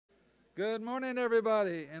Good morning,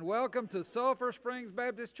 everybody, and welcome to Sulphur Springs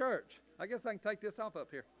Baptist Church. I guess I can take this off up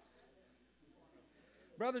here.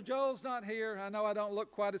 Brother Joel's not here. I know I don't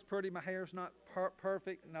look quite as pretty. My hair's not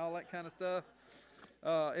perfect and all that kind of stuff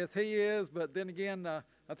as he is, but then again,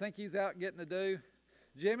 I think he's out getting to do.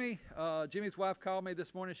 Jimmy's wife called me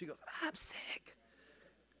this morning. She goes, "I'm sick.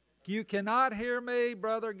 You cannot hear me,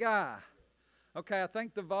 Brother Guy." Okay, I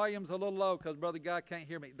think the volume's a little low because Brother Guy can't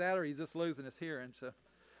hear me. That or he's just losing his hearing, so...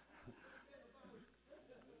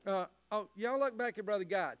 y'all look back at Brother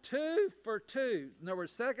Guy. 2 for 2. In other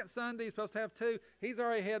words, second Sunday, he's supposed to have 2. He's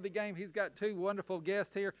already had the game. He's got 2 wonderful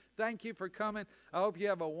guests here. Thank you for coming. I hope you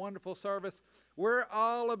have a wonderful service. We're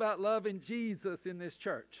all about loving Jesus in this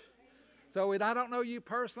church. So, and I don't know you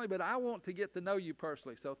personally, but I want to get to know you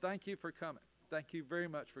personally. So thank you for coming. Thank you very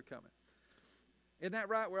much for coming. Isn't that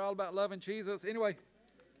right? We're all about loving Jesus. Anyway,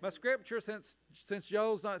 my scripture, since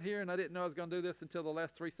Joel's not here, and I didn't know I was going to do this until the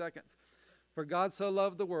last 3 seconds. For God so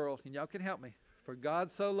loved the world, and y'all can help me. For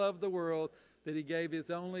God so loved the world that he gave his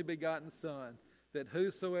only begotten Son, that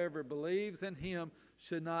whosoever believes in him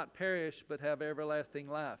should not perish but have everlasting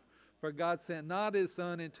life. For God sent not his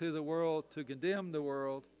Son into the world to condemn the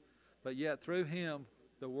world, but yet through him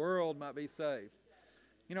the world might be saved.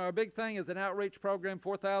 You know, our big thing is an outreach program,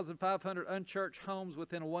 4,500 unchurched homes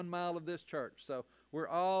within 1 mile of this church. So we're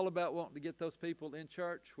all about wanting to get those people in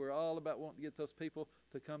church. We're all about wanting to get those people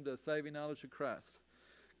to come to a saving knowledge of Christ.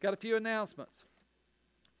 Got a few announcements.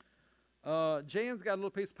 Jan's got a little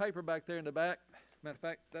piece of paper back there in the back. Matter of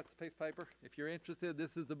fact, that's the piece of paper. If you're interested,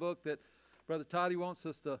 this is the book that Brother Totty wants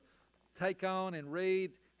us to take on and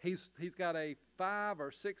read. He's got a 5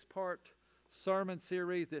 or 6 part sermon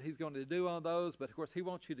series that he's going to do on those, but of course he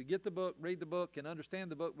wants you to get the book, read the book, and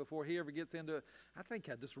understand the book before he ever gets into it. I think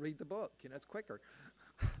I just read the book, it's quicker.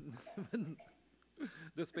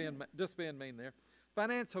 just being mean there.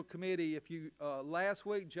 Financial committee, if you last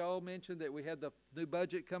week Joel mentioned that we had the new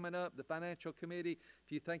budget coming up. The financial committee,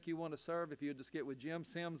 if you think you want to serve, if you just get with Jim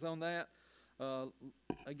Sims on that.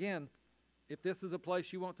 Again, if this is a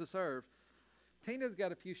place you want to serve. Tina's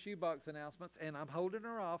got a few shoebox announcements, and I'm holding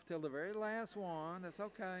her off till the very last one. It's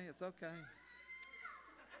okay. It's okay.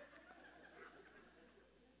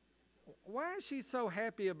 Why is she so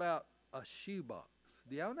happy about a shoebox?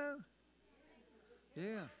 Do y'all know?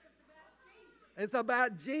 Yeah. It's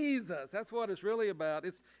about Jesus. That's what it's really about.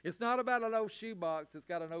 It's not about an old shoebox. It's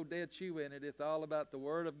got an old dead shoe in it. It's all about the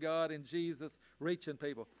Word of God and Jesus reaching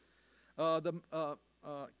people. The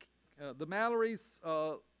Mallory's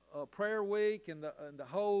prayer week and the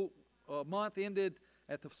whole month ended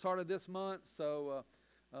at the start of this month. So,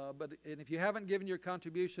 but if you haven't given your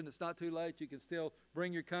contribution, it's not too late. You can still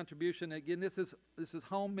bring your contribution. Again, this is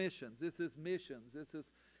home missions. This is missions. This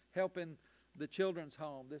is helping the children's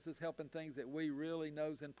home. This is helping things that we really know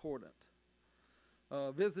is important.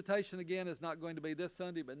 Visitation again is not going to be this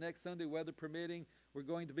Sunday, but next Sunday, weather permitting. We're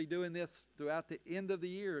going to be doing this throughout the end of the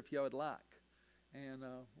year, if you would like. And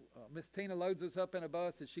Miss Tina loads us up in a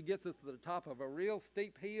bus, and she gets us to the top of a real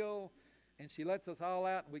steep hill, and she lets us all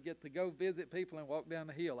out, and we get to go visit people and walk down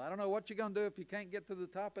the hill. I don't know what you're going to do if you can't get to the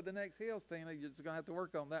top of the next hill, Tina. You're just going to have to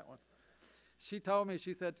work on that one. She told me,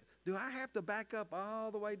 she said, "Do I have to back up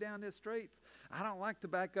all the way down this street? I don't like to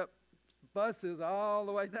back up buses all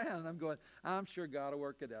the way down." And I'm going, I'm sure God will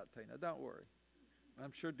work it out, Tina. Don't worry.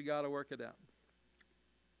 I'm sure God will work it out.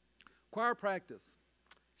 Choir practice.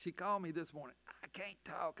 She called me this morning. "I can't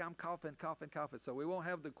talk. I'm coughing. So we won't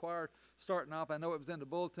have the choir starting off. I know it was in the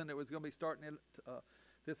bulletin. It was going to be starting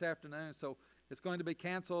this afternoon. So it's going to be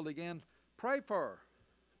canceled again. Pray for her.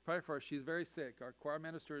 Pray for her. She's very sick. Our choir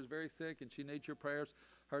minister is very sick, and she needs your prayers.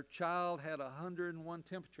 Her child had 101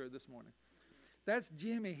 temperature this morning. That's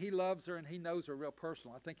Jimmy. He loves her, and he knows her real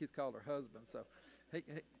personal. I think he's called her husband. So,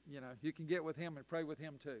 you can get with him and pray with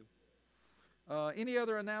him too. Any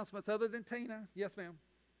other announcements other than Tina? Yes, ma'am.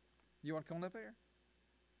 You want to come up here?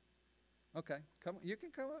 Okay, come. You can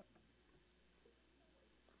come up.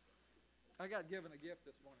 I got given a gift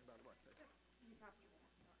this morning, by the way.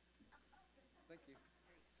 Thank you.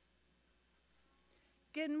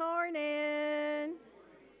 Good morning.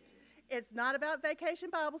 It's not about Vacation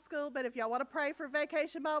Bible School, but if y'all want to pray for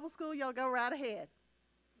Vacation Bible School, y'all go right ahead,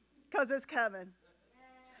 because it's coming.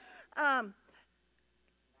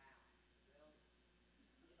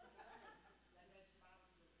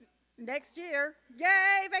 Next year.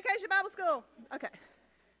 Yay, Vacation Bible School. Okay.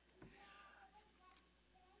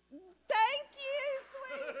 Thank you,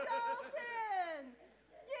 sweet Dalton.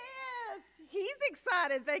 Yes, he's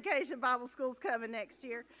excited Vacation Bible School's coming next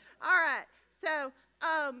year. All right, so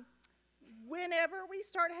whenever we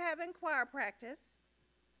start having choir practice,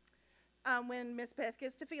 when Miss Beth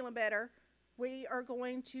gets to feeling better, we are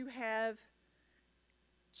going to have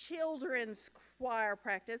children's choir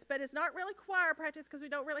practice, but it's not really choir practice because we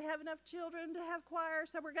don't really have enough children to have choir,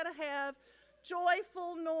 so we're going to have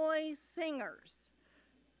joyful noise singers.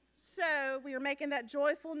 So we are making that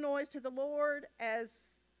joyful noise to the Lord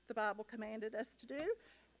as the Bible commanded us to do,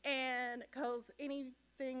 and because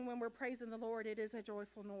anything when we're praising the Lord, it is a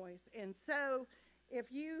joyful noise. And so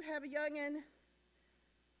if you have a youngin',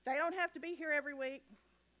 they don't have to be here every week.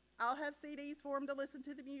 I'll have CDs for them to listen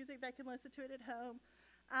to the music. They can listen to it at home.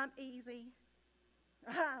 I'm easy.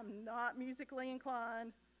 I'm not musically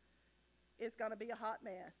inclined. It's going to be a hot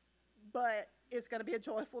mess, but it's going to be a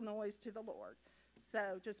joyful noise to the Lord.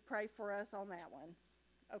 So just pray for us on that one,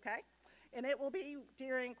 okay? And it will be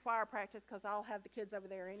during choir practice because I'll have the kids over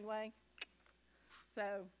there anyway.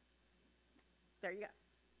 So there you go.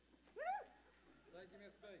 Thank you,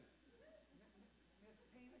 Miss B. Miss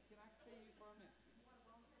Tina, can I see you for a minute?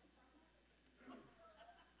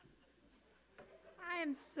 I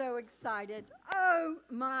am so excited. Oh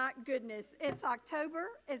my goodness. It's October.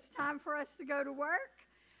 It's time for us to go to work.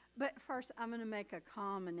 But first, I'm going to make a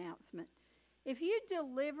calm announcement. If you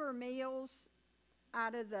deliver meals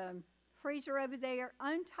out of the freezer over there,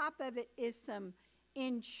 on top of it is some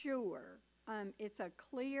Ensure. It's a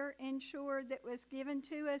clear Ensure that was given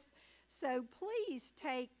to us. So please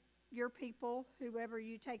take your people, whoever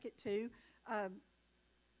you take it to,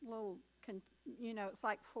 it's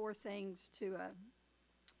like 4 things to,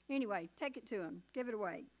 anyway, take it to them. Give it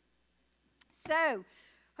away. So,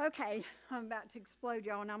 okay, I'm about to explode,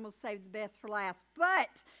 y'all, and I'm going to save the best for last. But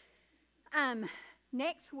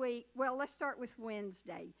next week, well, let's start with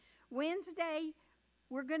Wednesday. Wednesday,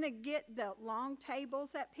 we're going to get the long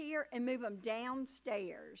tables up here and move them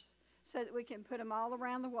downstairs so that we can put them all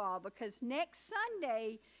around the wall, because next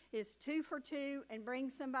Sunday is 2 for 2 and bring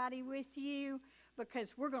somebody with you,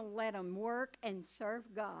 because we're going to let them work and serve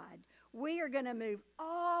God. We are going to move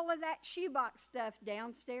all of that shoebox stuff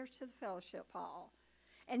downstairs to the fellowship hall.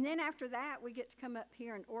 And then after that, we get to come up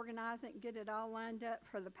here and organize it and get it all lined up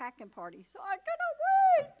for the packing party. So I cannot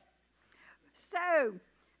wait. So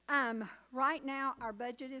right now, our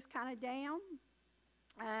budget is kind of down.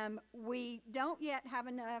 We don't yet have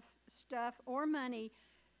enough stuff or money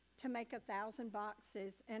to make 1,000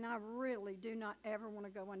 boxes, and I really do not ever want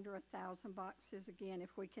to go under 1,000 boxes again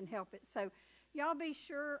if we can help it. So y'all be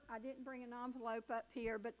sure, I didn't bring an envelope up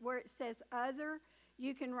here, but where it says other,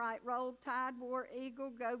 you can write Roll Tide, War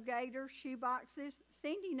Eagle, Go Gator, shoe boxes.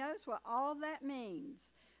 Cindy knows what all that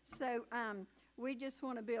means. So we just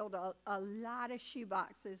want to build a lot of shoe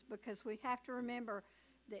boxes, because we have to remember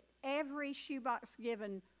that every shoebox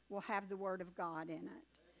given will have the Word of God in it.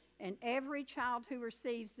 And every child who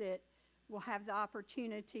receives it will have the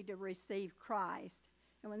opportunity to receive Christ.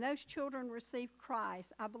 And when those children receive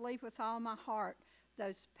Christ, I believe with all my heart,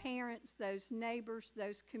 those parents, those neighbors,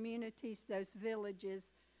 those communities, those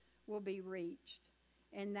villages will be reached.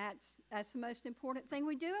 And that's the most important thing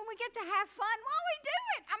we do, and we get to have fun while we do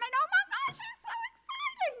it. I mean, oh my gosh, it's so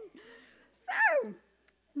exciting. So,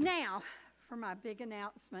 now, for my big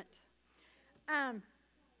announcement. Come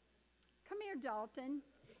here, Dalton.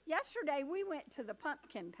 Yesterday, we went to the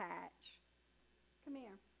pumpkin patch. Come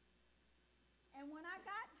here. And when I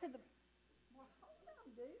got to the, well, hold on,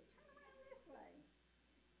 dude. Turn around this way.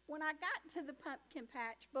 When I got to the pumpkin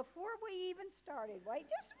patch, before we even started, wait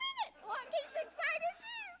just a minute. Look, he's excited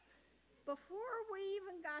too. Before we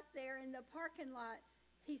even got there in the parking lot,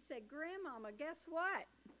 he said, Grandmama, guess what?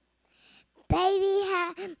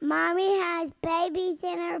 Mommy has babies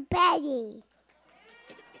in her belly.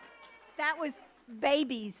 That was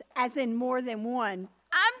babies, as in more than one.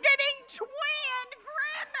 I'm getting twin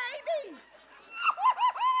grandbabies.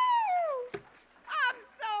 Woo-hoo-hoo! I'm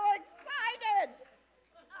so excited.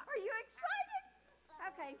 Are you excited?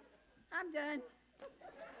 Okay, I'm done.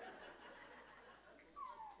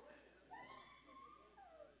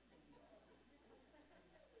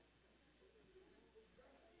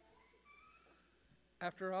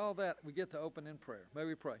 After all that, we get to open in prayer. May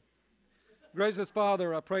we pray. Gracious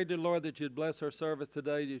Father, I pray, dear Lord, that you'd bless our service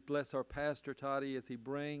today. You'd bless our pastor, Totty, as he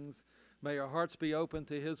brings. May our hearts be open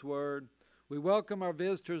to his word. We welcome our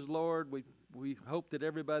visitors, Lord. We hope that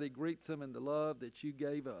everybody greets them in the love that you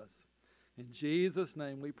gave us. In Jesus'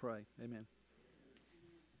 name we pray. Amen.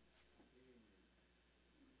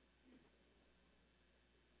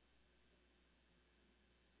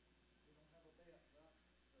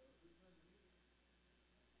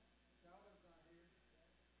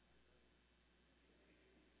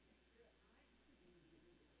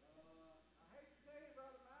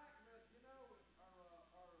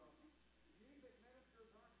 Music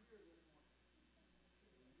ministers aren't here this morning.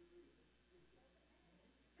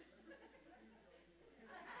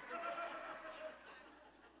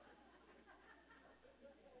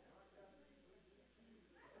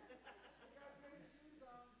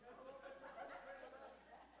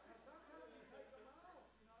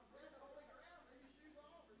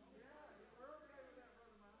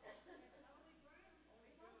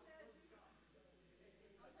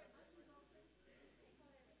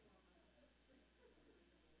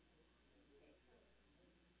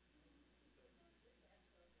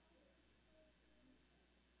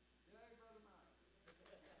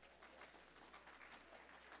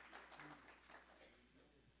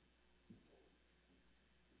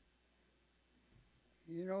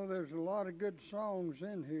 You know, there's a lot of good songs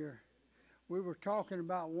in here. We were talking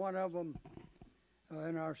about one of them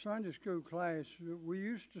in our Sunday school class. We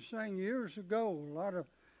used to sing years ago. A lot of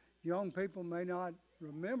young people may not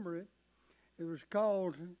remember it. It was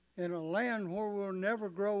called "In a Land Where We'll Never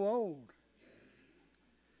Grow Old."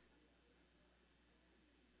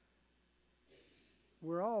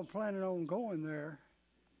 We're all planning on going there.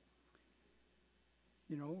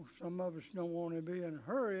 You know, some of us don't want to be in a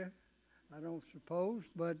hurry, I don't suppose,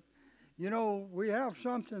 but you know, we have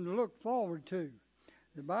something to look forward to.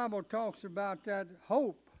 The Bible talks about that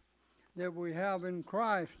hope that we have in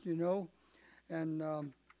Christ, you know,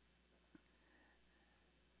 and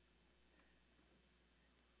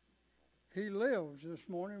He lives this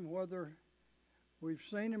morning, whether we've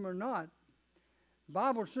seen Him or not. The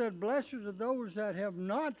Bible said, "Blessed are those that have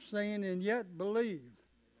not seen and yet believe."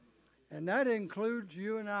 And that includes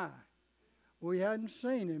you and I. We hadn't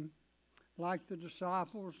seen Him like the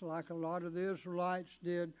disciples, like a lot of the Israelites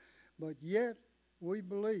did, but yet we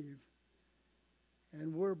believe.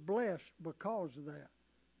 And we're blessed because of that.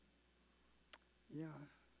 Yeah.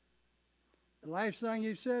 The last thing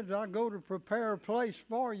He said is, "I go to prepare a place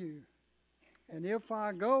for you. And if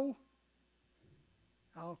I go,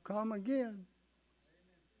 I'll come again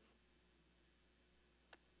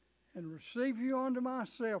and receive you unto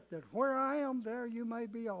myself, that where I am, there you may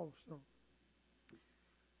be also."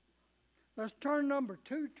 Let's turn number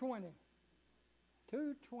 220.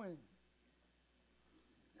 220.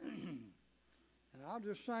 And I'll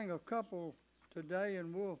just sing a couple today,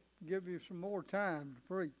 and we'll give you some more time to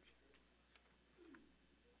preach.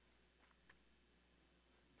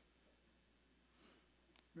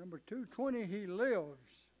 Number 220, He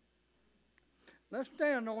lives. Let's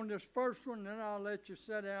stand on this first one, then I'll let you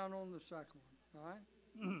sit down on the second one. All right?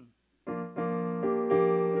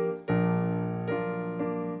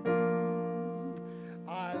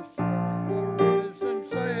 I serve a risen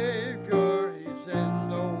Savior, He's in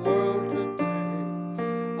the world today.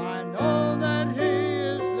 I know that He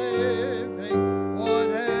is living,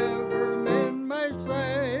 whatever men may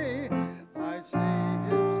say. I see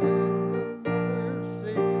His hand of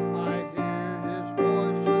mercy, I hear His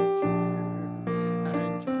voice of cheer,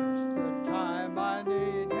 and just the time I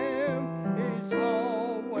need Him, He's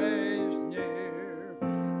always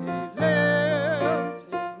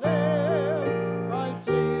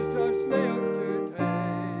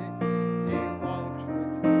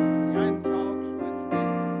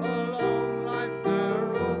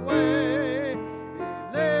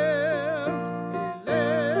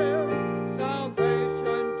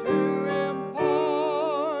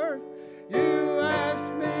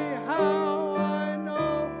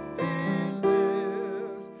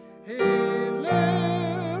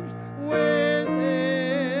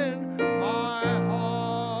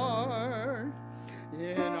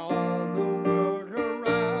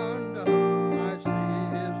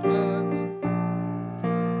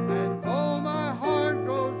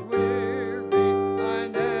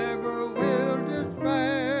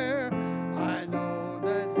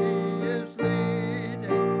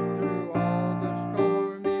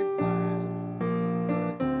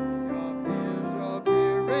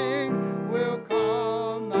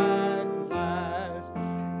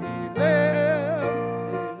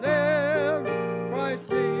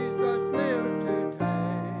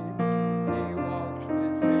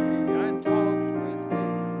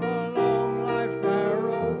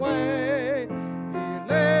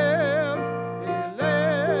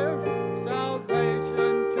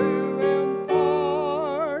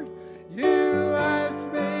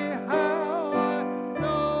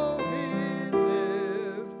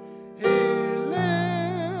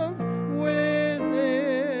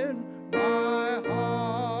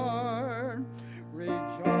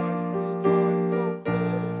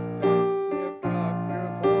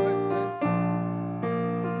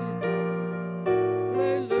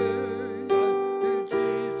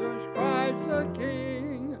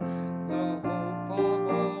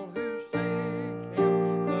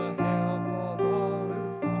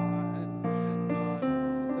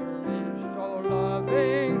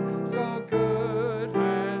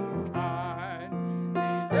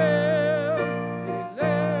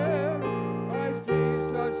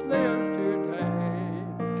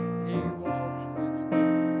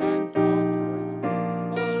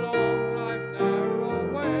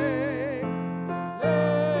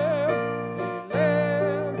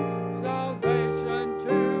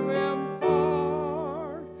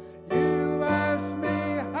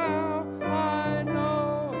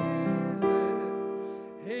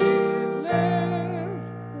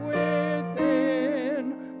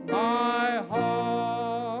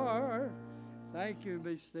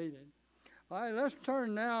seated. All right, let's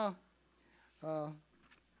turn now to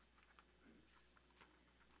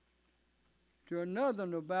another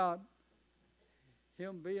one about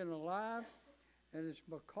him being alive, and it's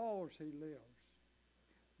because he lives.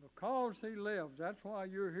 Because he lives. That's why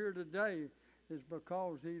you're here today, is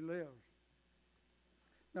because he lives.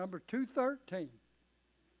 Number 213.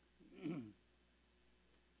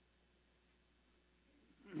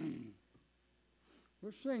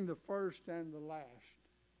 We'll sing the first and the last.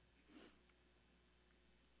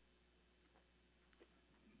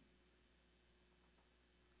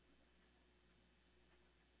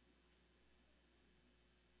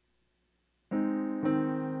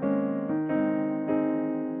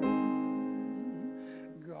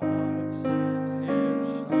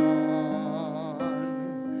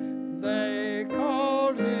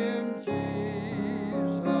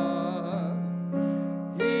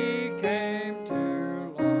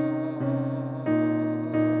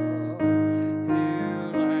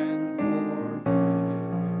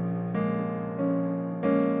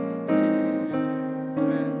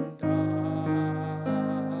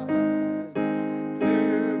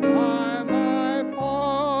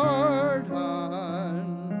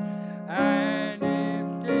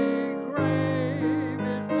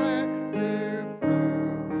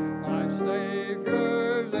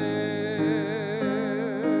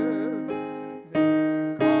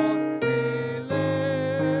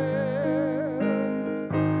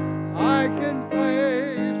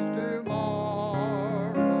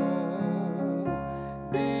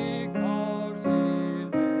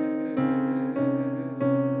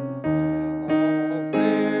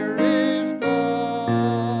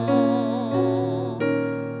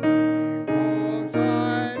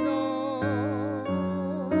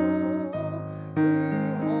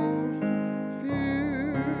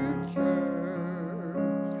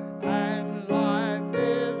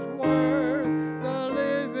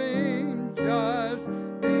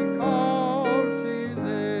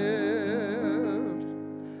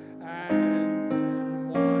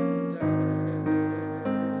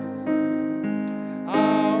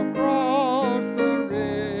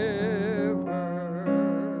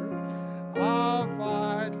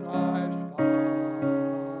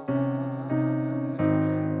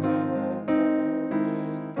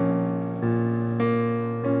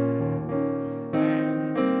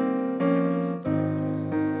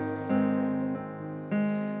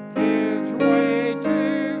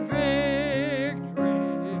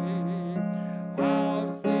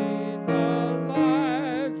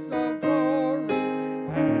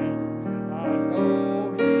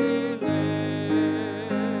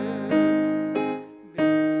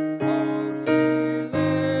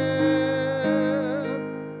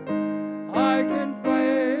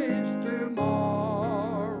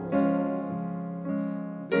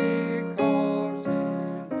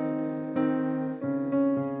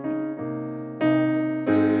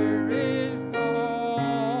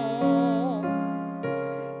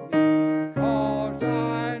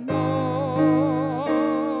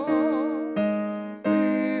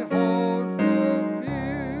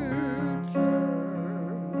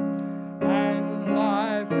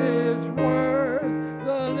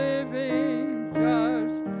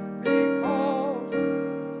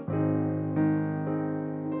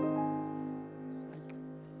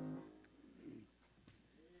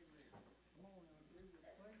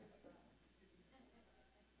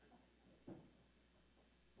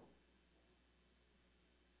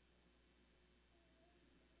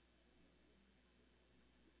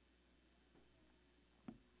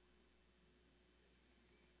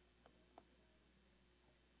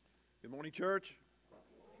 Good morning, church.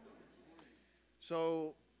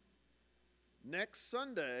 So, next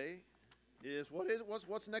Sunday is,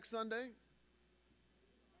 what's next Sunday?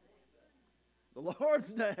 The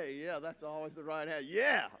Lord's Day. Yeah, that's always the right hand.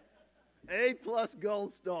 Yeah. A+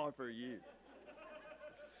 gold star for you.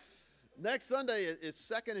 Next Sunday is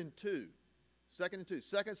second and two.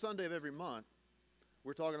 Second Sunday of every month.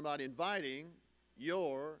 We're talking about inviting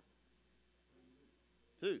your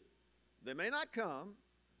two. They may not come.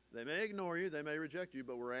 They may ignore you. They may reject you,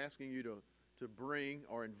 but we're asking you to bring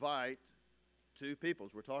or invite two people.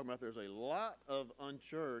 As we're talking about, there's a lot of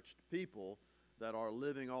unchurched people that are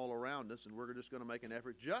living all around us, and we're just going to make an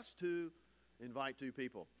effort just to invite two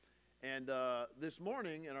people. And this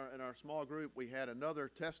morning in our small group, we had another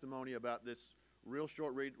testimony about this real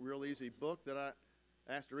short read, real easy book that I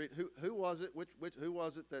asked to read. Who was it? Who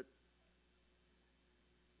was it that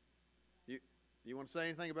you want to say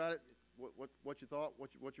anything about it? What you thought?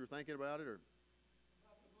 What you were thinking about it, or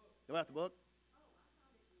about the book?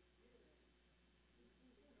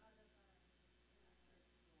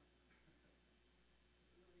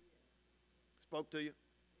 Spoke to you?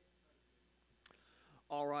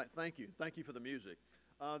 All right, thank you. Thank you for the music.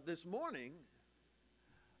 This morning,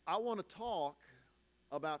 I want to talk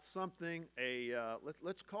about something,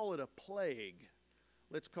 let's call it a plague.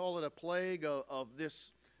 Let's call it a plague of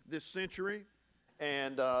this century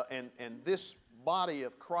and this body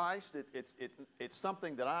of Christ. It's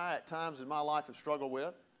something that I, at times in my life, have struggled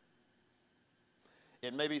with.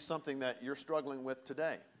 It may be something that you're struggling with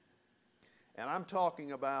today. And I'm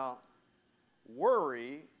talking about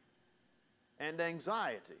worry and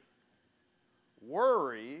anxiety.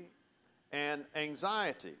 Worry and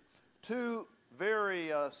anxiety. Two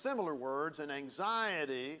very similar words, and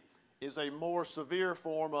anxiety is a more severe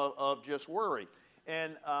form of just worry.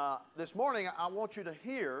 And this morning, I want you to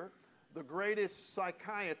hear the greatest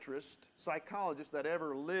psychologist that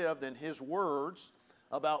ever lived, and his words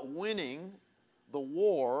about winning the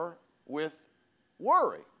war with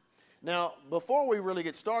worry. Now, before we really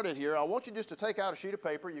get started here, I want you just to take out a sheet of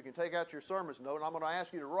paper. You can take out your sermon's note, and I'm going to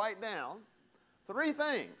ask you to write down 3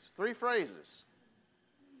 things, 3 phrases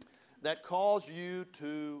that cause you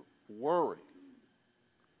to worry.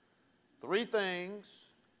 3 things,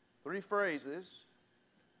 3 phrases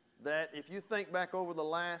that if you think back over the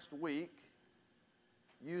last week,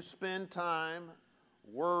 you spend time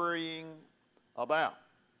worrying about.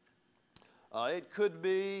 It could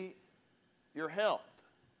be your health.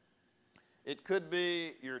 It could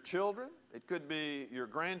be your children. It could be your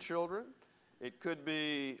grandchildren. It could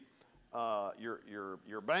be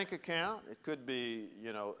your bank account. It could be,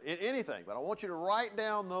 anything. But I want you to write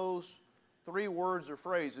down those 3 words or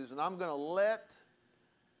phrases, and I'm going to let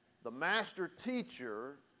the master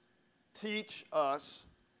teacher teach us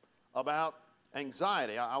about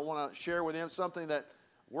anxiety. I want to share with him something that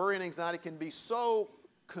worry and anxiety can be so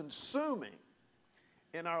consuming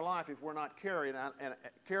in our life if we're not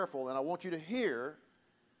careful. And I want you to hear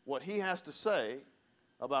what he has to say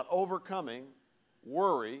about overcoming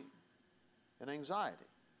worry and anxiety.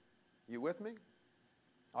 You with me?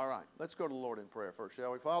 All right, let's go to the Lord in prayer first,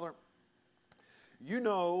 shall we? Father, you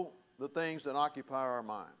know the things that occupy our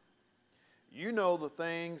mind. You know the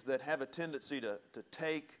things that have a tendency to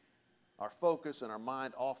take our focus and our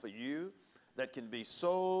mind off of you, that can be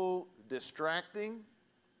so distracting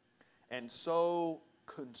and so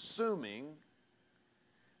consuming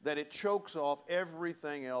that it chokes off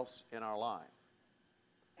everything else in our life.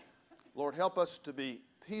 Lord, help us to be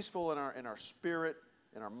peaceful in our spirit,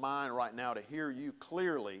 in our mind right now, to hear you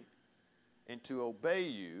clearly and to obey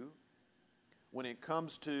you when it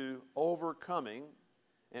comes to overcoming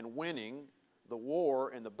and winning the war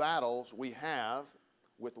and the battles we have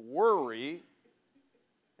with worry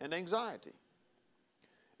and anxiety.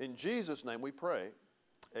 In Jesus' name we pray,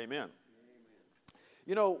 amen.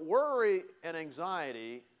 You know, worry and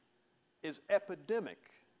anxiety is epidemic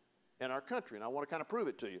in our country, and I want to kind of prove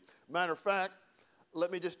it to you. Matter of fact,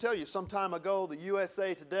 let me just tell you, some time ago, the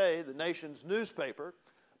USA Today, the nation's newspaper,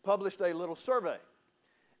 published a little survey.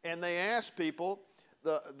 And they asked people,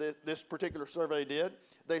 this particular survey did,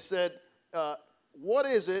 they said, what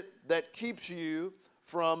is it that keeps you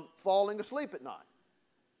from falling asleep at night?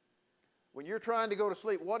 When you're trying to go to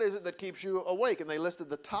sleep, what is it that keeps you awake? And they listed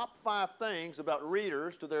the top 5 things about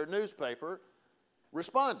readers to their newspaper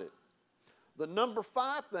responded. The number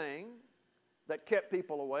 5 thing that kept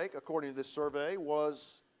people awake, according to this survey,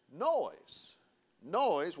 was noise.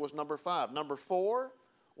 Noise was number 5. Number 4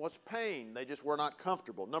 was pain. They just were not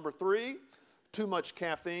comfortable. Number 3, too much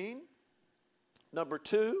caffeine. Number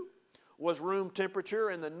 2 was room temperature.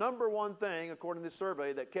 And the number 1 thing, according to this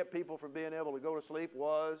survey, that kept people from being able to go to sleep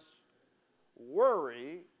was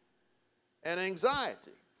worry and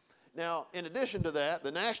anxiety. Now, in addition to that,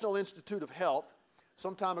 the National Institute of Health,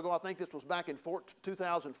 some time ago, I think this was back in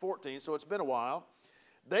 2014, so it's been a while,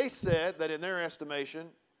 they said that in their estimation,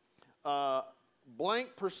 blank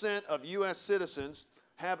 % of U.S. citizens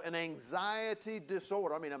have an anxiety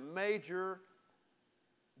disorder. I mean, a major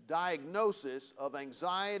diagnosis of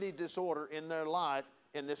anxiety disorder in their life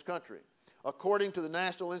in this country. According to the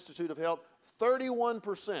National Institute of Health,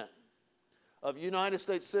 31% of United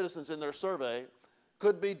States citizens in their survey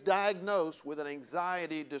could be diagnosed with an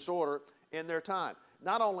anxiety disorder in their time.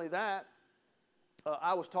 Not only that,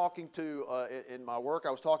 I was talking to, in my work,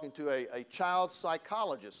 I was talking to a child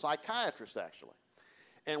psychiatrist actually.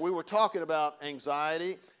 And we were talking about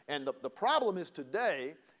anxiety, and the problem is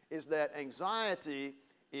today is that anxiety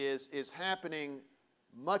is happening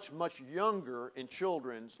much, much younger in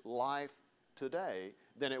children's life today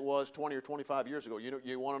than it was 20 or 25 years ago.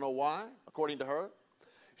 You want to know why, according to her?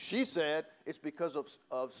 She said it's because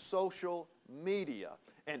of social media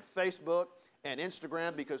and Facebook and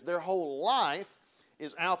Instagram, because their whole life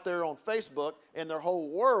is out there on Facebook, and their whole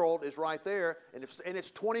world is right there, and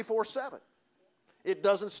it's 24/7. It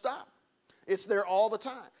doesn't stop. It's there all the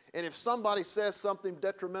time. And if somebody says something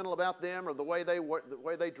detrimental about them or the way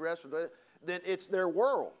they dress, then it's their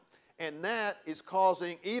world. And that is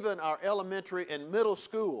causing even our elementary and middle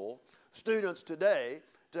school students today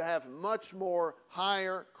to have much more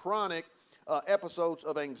higher chronic episodes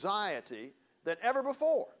of anxiety than ever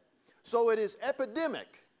before. So it is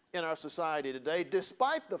epidemic in our society today,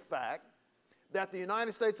 despite the fact that the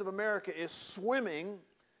United States of America is swimming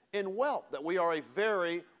in wealth, that we are a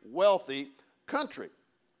very wealthy country.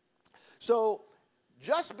 So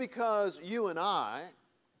just because you and I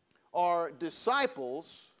are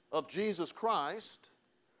disciples of Jesus Christ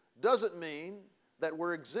doesn't mean that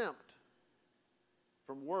we're exempt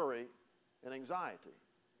from worry and anxiety,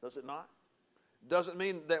 does it not? Doesn't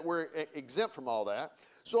mean that we're exempt from all that.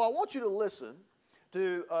 So I want you to listen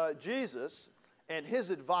to Jesus and his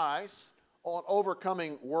advice on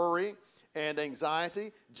overcoming worry and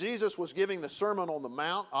anxiety. Jesus was giving the Sermon on the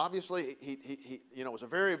Mount. Obviously, it was a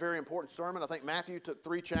very, very important sermon. I think Matthew took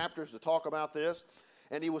 3 chapters to talk about this.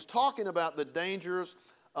 And he was talking about the dangers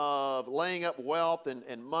of laying up wealth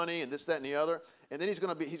and money and this, that, and the other. And then he's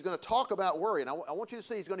going to talk about worry. And I want you to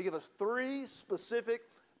see he's going to give us 3 specific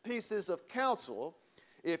pieces of counsel.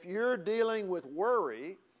 If you're dealing with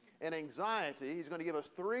worry and anxiety, he's going to give us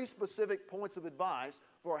 3 specific points of advice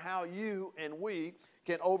for how you and we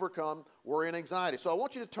can overcome worry and anxiety. So I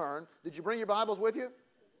want you to turn. Did you bring your Bibles with you?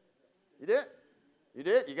 You did? You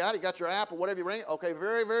did? You got it? You got your app or whatever you bring? Okay,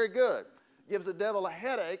 very, very good. Gives the devil a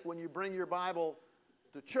headache when you bring your Bible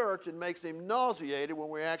to church and makes him nauseated when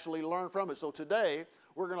we actually learn from it. So today,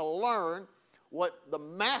 we're going to learn what the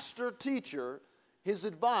master teacher, his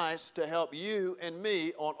advice to help you and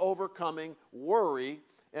me on overcoming worry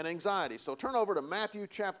and anxiety. So turn over to Matthew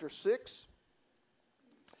chapter 6.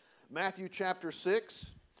 Matthew chapter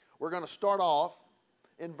 6. We're going to start off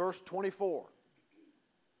in verse 24.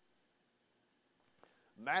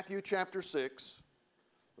 Matthew chapter 6,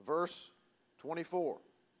 verse 24.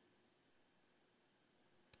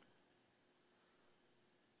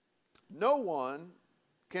 No one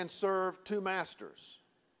can serve 2 masters.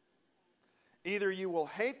 Either you will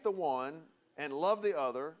hate the one and love the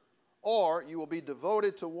other, or you will be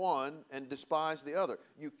devoted to one and despise the other.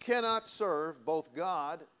 You cannot serve both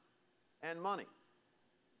God and money.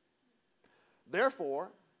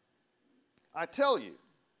 Therefore, I tell you,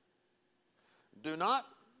 do not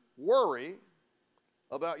worry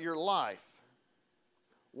about your life,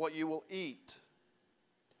 what you will eat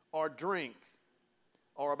or drink,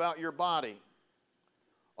 or about your body,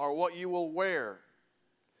 or what you will wear.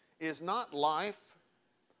 Is not life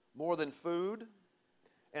more than food,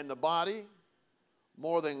 and the body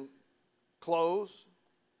more than clothes?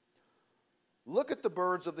 Look at the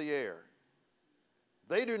birds of the air.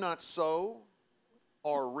 They do not sow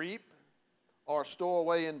or reap or store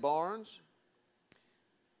away in barns,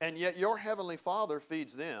 and yet your heavenly Father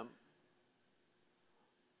feeds them.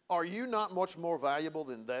 Are you not much more valuable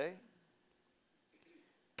than they?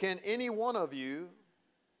 Can any one of you,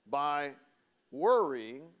 by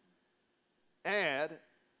worrying, add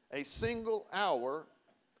a single hour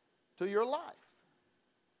to your life?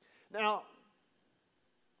 Now,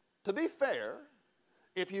 to be fair,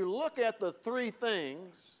 if you look at the 3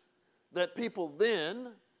 things that people then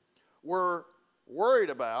were worried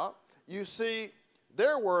about, you see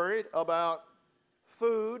they're worried about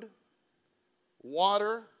food,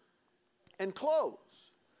 water, and clothes.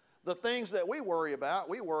 The things that we worry about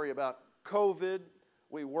COVID,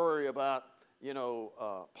 we worry about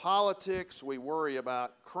politics, we worry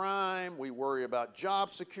about crime, we worry about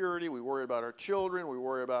job security, we worry about our children, we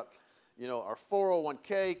worry about our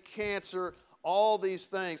 401k, cancer, all these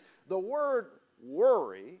things. The word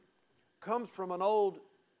worry comes from an old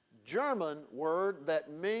German word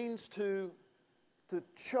that means to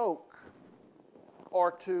choke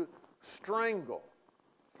or to strangle.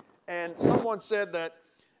 And someone said that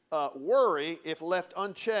worry, if left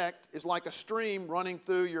unchecked, is like a stream running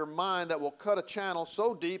through your mind that will cut a channel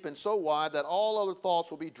so deep and so wide that all other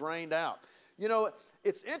thoughts will be drained out.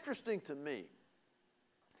 It's interesting to me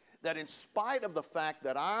that in spite of the fact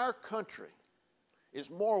that our country is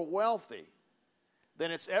more wealthy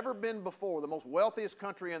than it's ever been before, the most wealthiest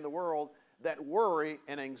country in the world, that worry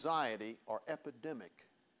and anxiety are epidemic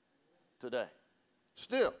today.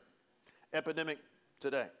 Still epidemic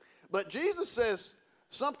today. But Jesus says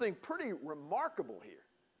something pretty remarkable here.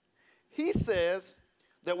 He says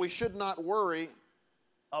that we should not worry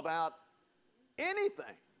about anything.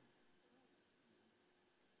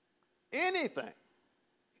 Anything.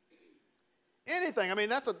 Anything. I mean,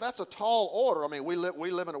 that's a tall order. I mean, we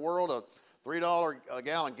live in a world of $3 a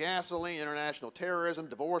gallon gasoline, international terrorism,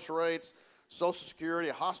 divorce rates, Social Security,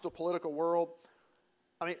 a hostile political world.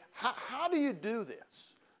 I mean, how do you do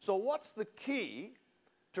this? So what's the key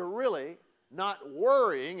to really not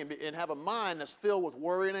worrying and have a mind that's filled with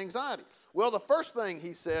worry and anxiety? Well, the first thing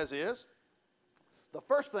he says is,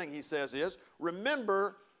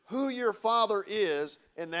 remember who your Father is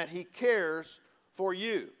and that he cares for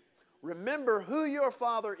you. Remember who your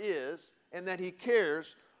Father is and that he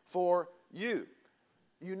cares for you.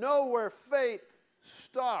 You know where faith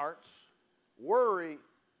starts, worry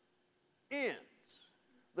ends.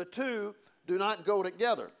 The two do not go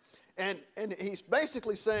together. And he's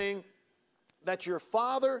basically saying that your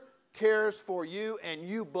Father cares for you and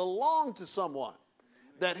you belong to someone,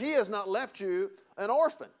 that he has not left you an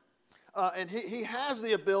orphan. And he has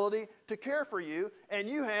the ability to care for you, and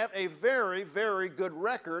you have a very, very good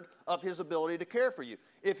record of his ability to care for you.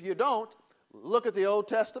 If you don't, look at the Old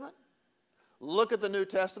Testament, look at the New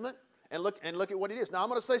Testament, and look at what it is. Now, I'm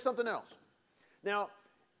going to say something else. Now,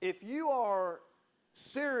 if you are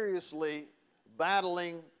seriously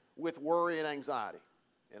battling with worry and anxiety,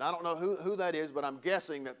 and I don't know who that is, but I'm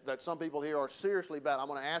guessing that some people here are seriously battling. I'm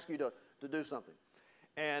going to ask you to do something.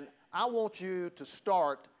 And I want you to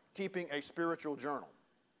start keeping a spiritual journal.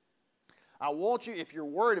 I want you, if you're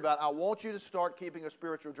worried about it, I want you to start keeping a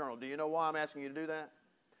spiritual journal. Do you know why I'm asking you to do that?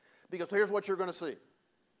 Because here's what you're going to see.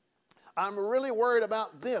 I'm really worried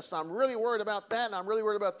about this. I'm really worried about that. And I'm really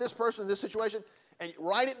worried about this person, this situation. And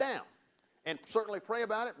write it down. And certainly pray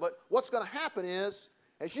about it. But what's going to happen is,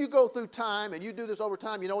 as you go through time and you do this over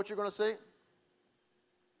time, you know what you're going to see?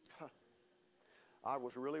 I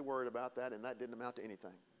was really worried about that, and that didn't amount to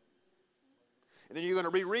anything. And then you're going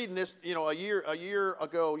to be reading this, a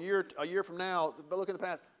year from now, but look in the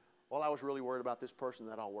past. Well, I was really worried about this person.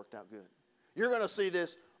 That all worked out good. You're going to see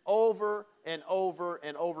this over and over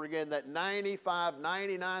and over again, that 95,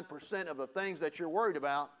 99% of the things that you're worried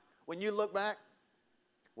about, when you look back,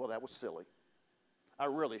 well, that was silly. I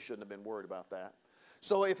really shouldn't have been worried about that.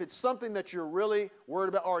 So if it's something that you're really worried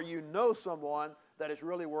about, or you know someone that is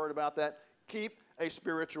really worried about that, keep a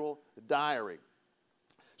spiritual diary.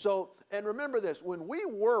 So, and remember this, when we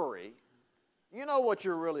worry, you know what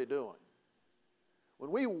you're really doing.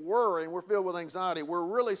 When we worry and we're filled with anxiety, we're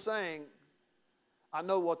really saying, I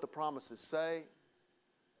know what the promises say,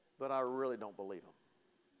 but I really don't believe them.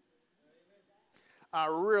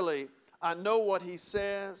 I know what he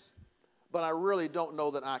says, but I really don't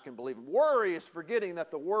know that I can believe him. Worry is forgetting that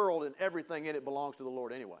the world and everything in it belongs to the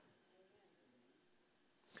Lord anyway.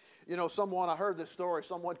 I heard this story,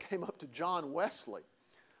 someone came up to John Wesley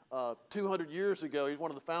 200 years ago. He's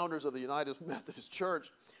one of the founders of the United Methodist Church,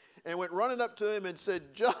 and went running up to him and said,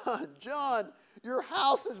 John, your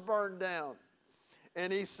house is burned down.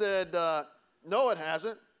 And he said, no, it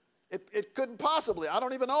hasn't. It couldn't possibly. I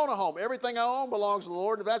don't even own a home. Everything I own belongs to the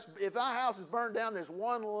Lord. If our house is burned down, there's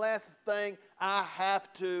one less thing I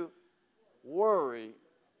have to worry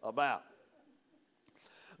about.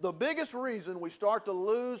 The biggest reason we start to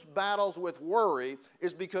lose battles with worry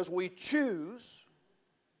is because we choose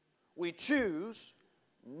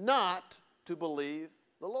not to believe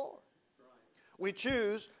the Lord. We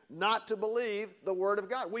choose not to believe the Word of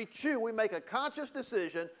God. We make a conscious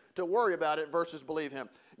decision to worry about it versus believe Him.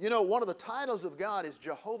 One of the titles of God is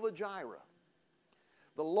Jehovah Jireh,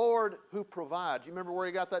 the Lord who provides. You remember where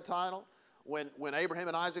he got that title? When Abraham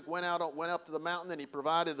and Isaac went up to the mountain and he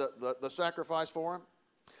provided the sacrifice for him.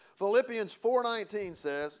 Philippians 4:19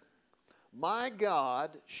 says, my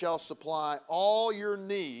God shall supply all your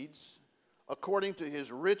needs according to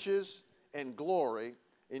his riches and glory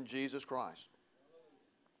in Jesus Christ.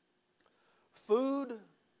 Food,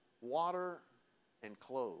 water, and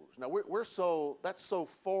clothes. Now that's so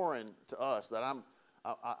foreign to us that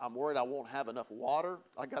I'm worried I won't have enough water.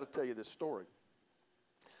 I got to tell you this story.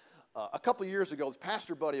 A couple of years ago, this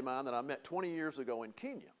pastor buddy of mine that I met 20 years ago in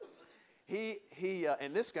Kenya.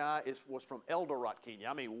 And this guy was from Eldoret, Kenya.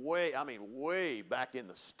 I mean, way back in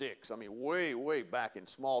the sticks. I mean, way back in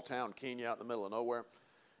small town Kenya, out in the middle of nowhere.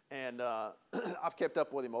 And I've kept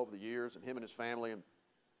up with him over the years, and him and his family. And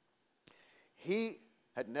he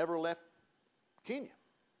had never left Kenya,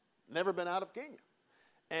 never been out of Kenya.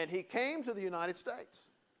 And he came to the United States.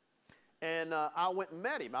 And I went and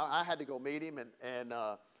met him. I had to go meet him. And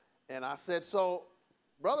I said, so,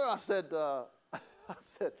 brother, I said,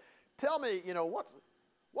 tell me,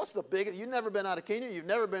 what's the biggest, you've never been out of Kenya, you've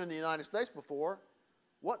never been in the United States before.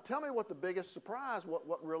 Tell me what the biggest surprise,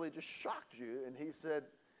 what really just shocked you? And he said,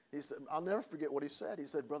 I'll never forget what he said. He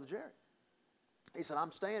said, Brother Jerry, he said,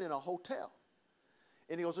 I'm staying in a hotel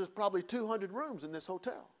And he goes, there's probably 200 rooms in this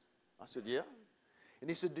hotel. I said, yeah. And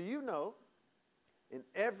he said, do you know, in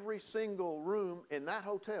every single room in that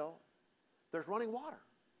hotel, there's running water.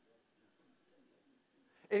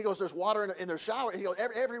 And he goes, there's water in their shower. He goes,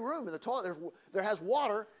 every room in the toilet, there has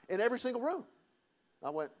water in every single room. I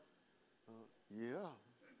went, yeah.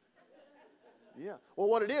 Yeah. Well,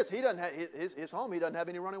 what it is, he doesn't have his home. He doesn't have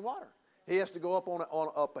any running water. He has to go up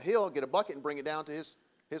up a hill, get a bucket, and bring it down to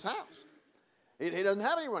his house. He doesn't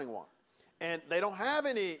have any running water, and they don't have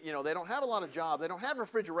any. They don't have a lot of jobs. They don't have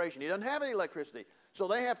refrigeration. He doesn't have any electricity. So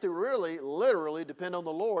they have to really, literally depend on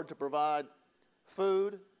the Lord to provide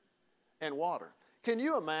food and water. Can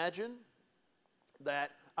you imagine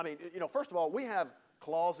that? I mean, first of all, we have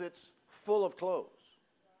closets full of clothes.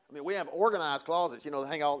 I mean, we have organized closets. They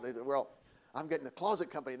hang out. Well, I'm getting a closet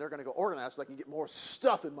company. They're going to go organize so I can get more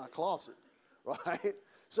stuff in my closet, right?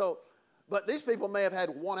 So, but these people may have had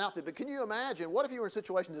one outfit. But can you imagine, what if you were in a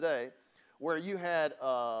situation today where you had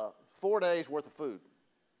 4 days worth of food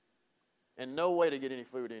and no way to get any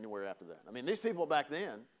food anywhere after that? I mean, these people back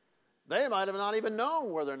then, they might have not even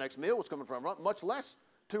known where their next meal was coming from, much less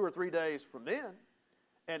 2 or 3 days from then.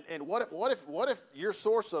 And what if your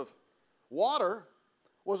source of water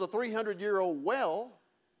was a 300-year-old well,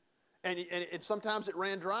 and sometimes it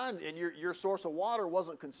ran dry, and your source of water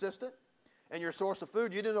wasn't consistent, and your source of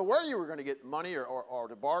food, you didn't know where you were going to get money or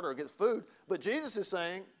to barter or get food. But Jesus is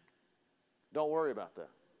saying, don't worry about that.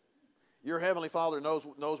 Your Heavenly Father knows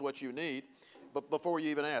what you need, but before you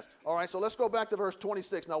even ask. All right, so let's go back to verse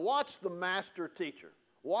 26. Now watch the master teacher.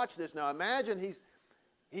 Watch this. Now imagine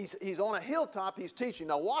he's on a hilltop, he's teaching.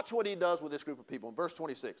 Now watch what he does with this group of people. In verse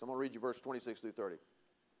 26, I'm going to read you verse 26 through 30.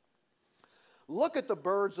 Look at the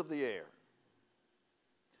birds of the air.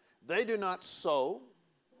 They do not sow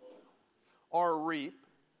or reap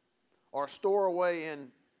or store away in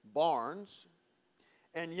barns,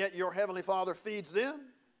 and yet your Heavenly Father feeds them.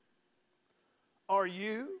 Are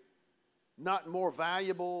you not more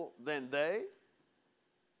valuable than they?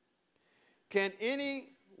 Can any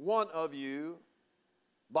one of you,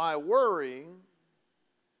 by worrying,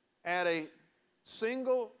 add a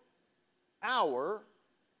single hour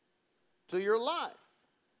to your life?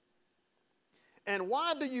 And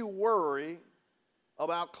why do you worry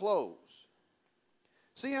about clothes?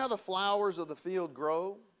 See how the flowers of the field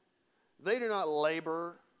grow? They do not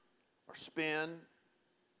labor or spin.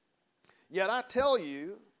 Yet I tell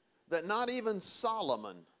you that not even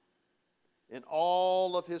Solomon, in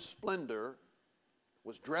all of his splendor,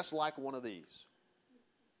 was dressed like one of these.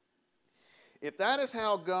 If that is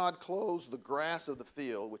how God clothes the grass of the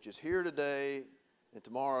field, which is here today and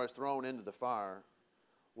tomorrow is thrown into the fire,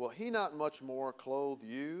 will he not much more clothe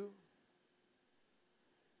you,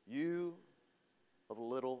 you of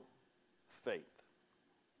little faith?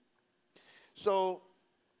 So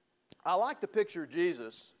I like to picture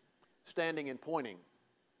Jesus standing and pointing.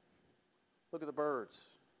 Look at the birds.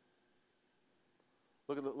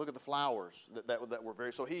 Look at the flowers that were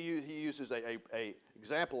very. So he uses a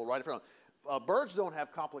example right in front of him. Birds don't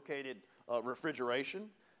have complicated refrigeration.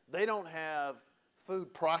 They don't have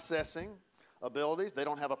food processing abilities. They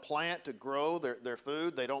don't have a plant to grow their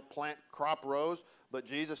food. They don't plant crop rows, but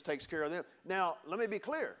Jesus takes care of them. Now, let me be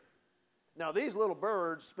clear. Now, these little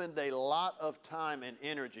birds spend a lot of time and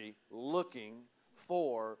energy looking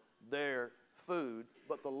for their food,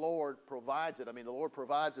 but the Lord provides it. I mean, the Lord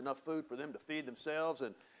provides enough food for them to feed themselves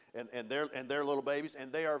and their little babies,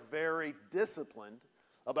 and they are very disciplined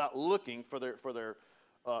about looking for their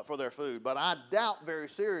food. But I doubt very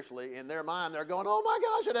seriously in their mind they're going, oh my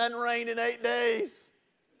gosh, it hadn't rained in 8 days.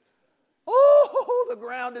 Oh, the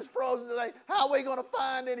ground is frozen today. How are we going to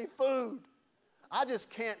find any food? I just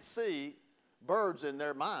can't see birds in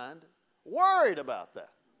their mind worried about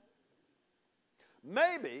that.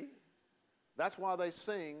 Maybe that's why they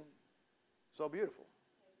sing so beautiful.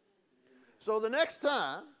 So the next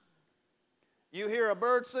time you hear a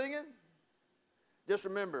bird singing, just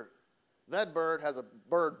remember, that bird has a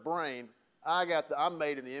bird brain. I'm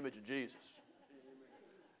made in the image of Jesus.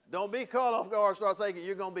 Don't be caught off guard and start thinking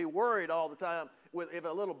you're going to be worried all the time. If a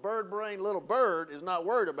little bird brain, little bird is not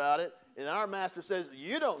worried about it, and our master says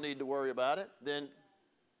you don't need to worry about it, then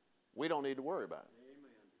we don't need to worry about it.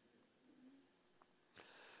 Amen.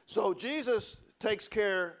 So Jesus takes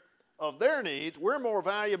care of their needs. We're more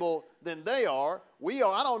valuable than they are.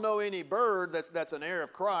 I don't know any bird that's an heir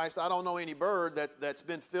of Christ. I don't know any bird that's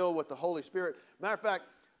been filled with the Holy Spirit. Matter of fact,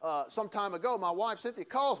 some time ago, my wife Cynthia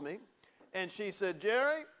calls me, and she said,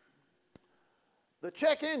 Jerry, the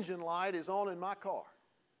check engine light is on in my car.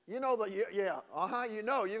 You know,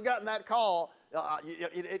 you've gotten that call.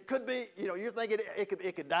 It could be, you think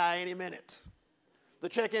it could die any minute. The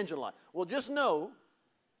check engine light. Well, just know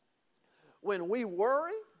when we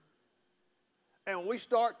worry and we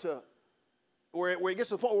start to, where it gets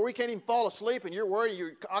to the point where we can't even fall asleep and you're worried,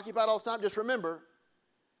 you're occupied all the time, just remember,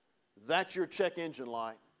 that's your check engine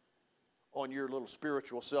light on your little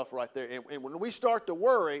spiritual self right there. And when we start to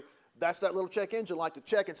worry, that's that little check engine light to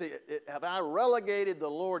check and see, have I relegated the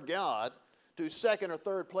Lord God to second or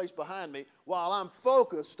third place behind me while I'm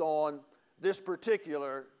focused on this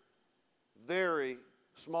particular very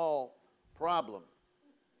small problem?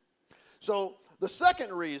 So the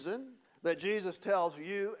second reason that Jesus tells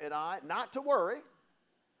you and I not to worry,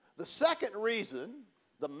 the second reason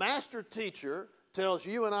the master teacher tells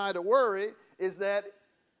you and I to worry is that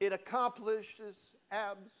it accomplishes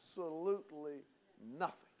absolutely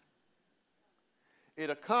nothing. It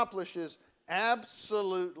accomplishes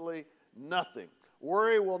absolutely nothing.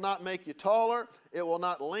 Worry will not make you taller. It will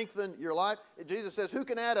not lengthen your life. Jesus says, who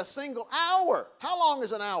can add a single hour? How long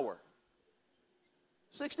is an hour?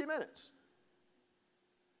 60 minutes.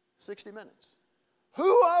 60 minutes.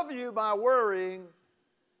 Who of you, by worrying,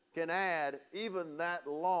 can add even that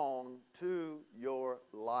long to your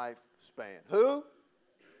lifespan? Who?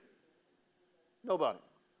 Nobody.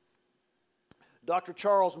 Dr.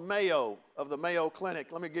 Charles Mayo of the Mayo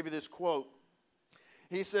Clinic, let me give you this quote.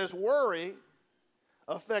 He says, worry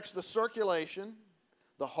affects the circulation,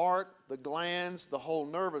 the heart, the glands, the whole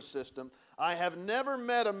nervous system. I have never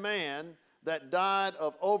met a man that died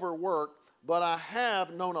of overwork, but I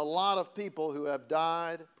have known a lot of people who have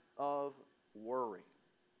died of worry.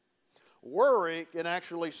 Worry can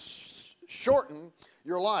actually shorten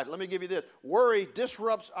your life. Let me give you this. Worry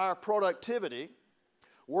disrupts our productivity.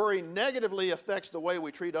 Worry negatively affects the way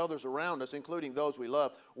we treat others around us, including those we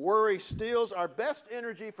love. Worry steals our best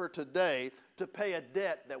energy for today to pay a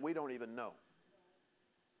debt that we don't even know.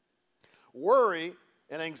 Worry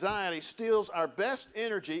and anxiety steals our best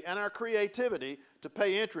energy and our creativity to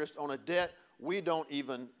pay interest on a debt we don't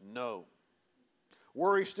even know.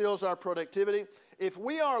 Worry steals our productivity. If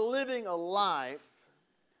we are living a life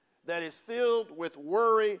that is filled with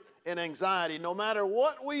worry and anxiety, no matter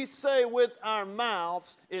what we say with our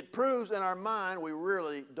mouths, it proves in our mind we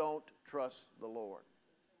really don't trust the Lord.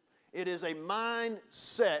 It is a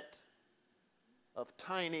mindset of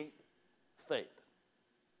tiny faith.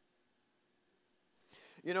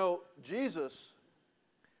 You know, Jesus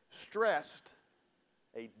stressed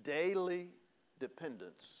a daily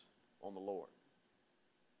dependence on the Lord.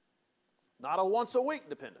 Not a once-a-week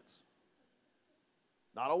dependence.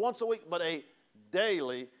 Not a once-a-week, but a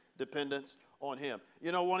daily dependence on Him.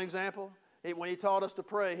 You know one example? When He taught us to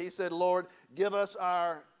pray, He said, Lord, give us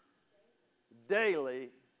our daily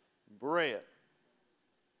bread.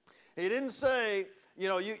 He didn't say, you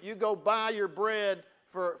know, you go buy your bread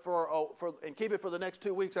and keep it for the next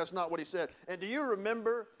 2 weeks. That's not what He said. And do you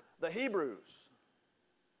remember the Hebrews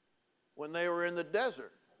when they were in the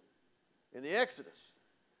desert, in the Exodus,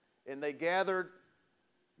 and they gathered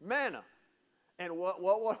manna? And what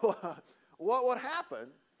would happen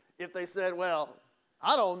if they said, well,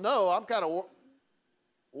 I don't know, I'm kind of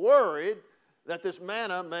worried that this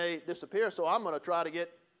manna may disappear, so I'm going to try to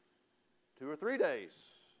get 2 or 3 days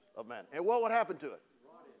of manna. And what would happen to it?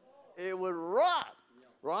 It would rot,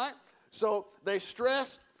 right? So they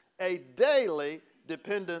stressed a daily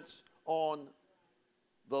dependence on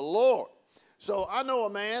the Lord. So I know a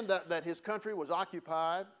man that his country was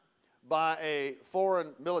occupied by a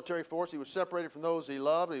foreign military force. He was separated from those he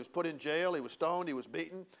loved. He was put in jail. He was stoned. He was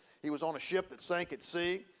beaten. He was on a ship that sank at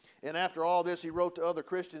sea. And after all this, he wrote to other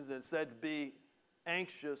Christians and said, be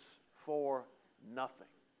anxious for nothing.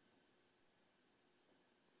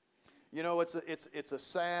 You know, it's a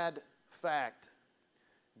sad fact.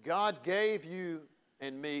 God gave you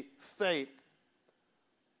and me faith,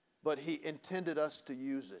 but He intended us to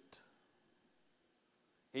use it.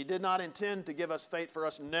 He did not intend to give us faith for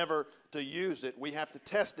us never to use it. We have to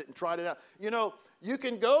test it and try it out. You know, you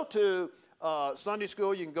can go to Sunday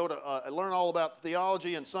school. You can go to learn all about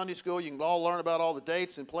theology in Sunday school. You can all learn about all the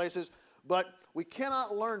dates and places. But we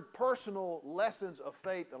cannot learn personal lessons of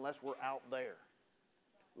faith unless we're out there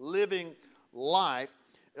living life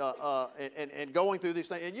and going through these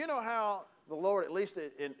things. And you know how the Lord, at least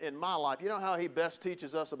in my life, you know how He best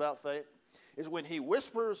teaches us about faith? Is when He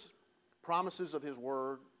whispers promises of His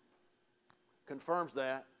Word, confirms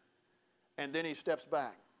that, and then He steps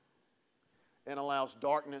back and allows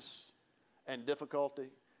darkness and difficulty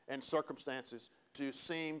and circumstances to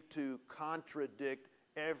seem to contradict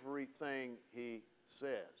everything He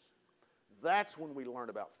says. That's when we learn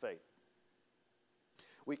about faith.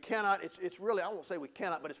 We cannot, it's really, I won't say we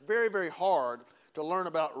cannot, but it's very, very hard to learn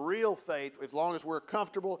about real faith as long as we're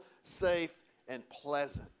comfortable, safe, and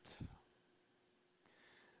pleasant.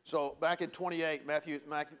 So back in 28,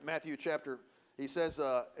 Matthew chapter, he says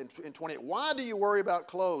in 28, why do you worry about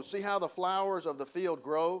clothes? See how the flowers of the field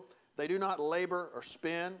grow? They do not labor or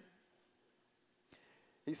spin.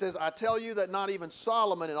 He says, I tell you that not even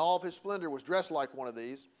Solomon in all of his splendor was dressed like one of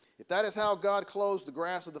these. If that is how God clothes the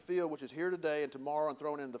grass of the field, which is here today and tomorrow and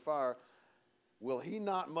thrown into the fire, will he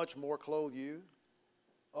not much more clothe you?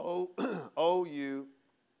 Oh, you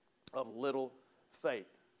of little faith.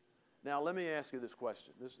 Now, let me ask you this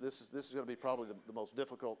question. This is going to be probably the most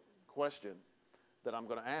difficult question that I'm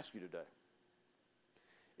going to ask you today.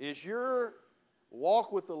 Is your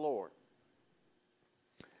walk with the Lord,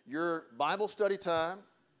 your Bible study time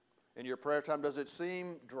and your prayer time, does it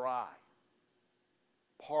seem dry,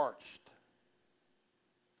 parched?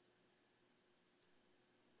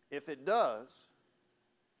 If it does,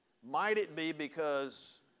 might it be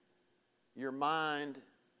because your mind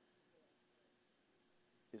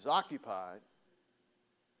is occupied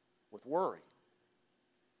with worry?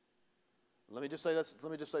 Let me just say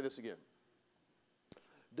this again.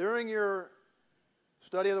 During your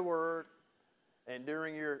study of the Word and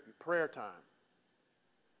during your prayer time,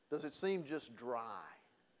 does it seem just dry,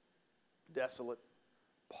 desolate,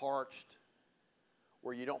 parched,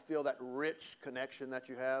 where you don't feel that rich connection that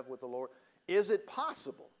you have with the Lord? Is it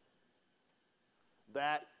possible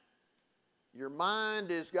that your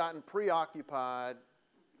mind has gotten preoccupied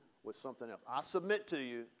with something else? I submit to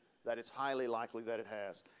you that it's highly likely that it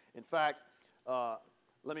has. In fact,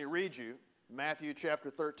 let me read you Matthew chapter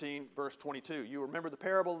 13, verse 22. You remember the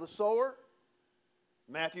parable of the sower?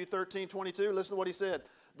 Matthew 13, 22. Listen to what he said.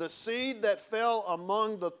 The seed that fell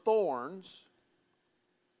among the thorns,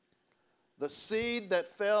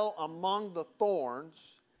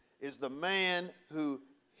 is the man who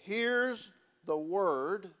hears the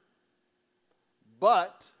word,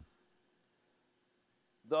 but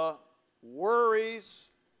the worries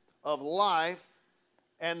of life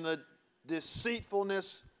and the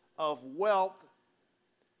deceitfulness of wealth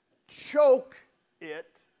choke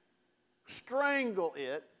it, strangle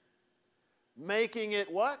it, making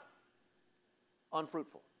it what?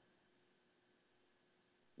 Unfruitful.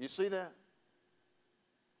 You see that?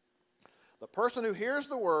 The person who hears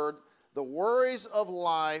the word, the worries of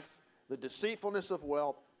life, the deceitfulness of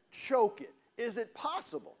wealth, choke it. Is it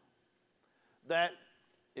possible that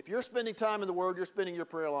if you're spending time in the Word, you're spending your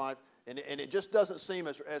prayer life, and it just doesn't seem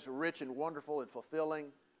as rich and wonderful and fulfilling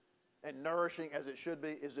and nourishing as it should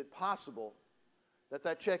be, is it possible that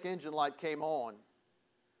that check engine light came on?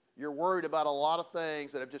 You're worried about a lot of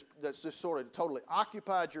things that's just sort of totally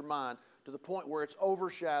occupied your mind to the point where it's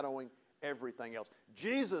overshadowing everything else.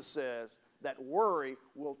 Jesus says that worry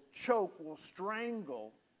will choke, will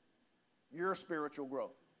strangle your spiritual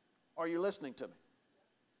growth. Are you listening to me?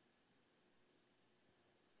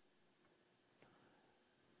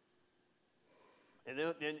 And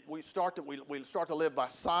then we start to live by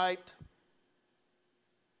sight.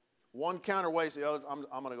 One counterweighs the other. I'm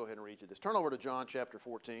going to go ahead and read you this. Turn over to John chapter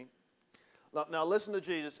 14. Now listen to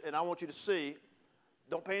Jesus, and I want you to see.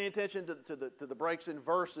 Don't pay any attention to the breaks in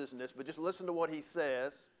verses in this, but just listen to what he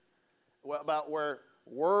says about where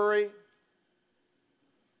worry,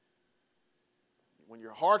 when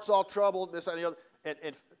your heart's all troubled, this, that, and the other,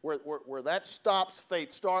 and where that stops,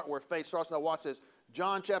 where faith starts. Now watch this.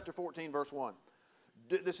 John chapter 14, verse 1.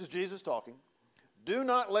 This is Jesus talking. Do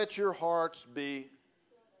not let your hearts be...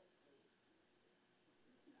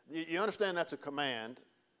 You understand that's a command.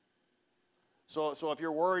 So if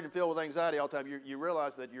you're worried and filled with anxiety all the time, you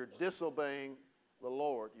realize that you're disobeying the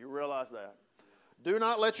Lord. You realize that. Do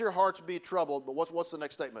not let your hearts be troubled. But what's the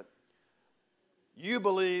next statement? You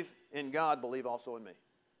believe in God, believe also in me.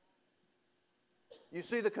 You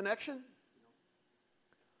see the connection?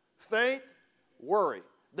 Faith, worry.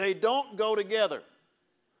 They don't go together.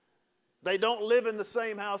 They don't live in the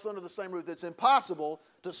same house under the same roof. It's impossible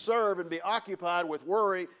to serve and be occupied with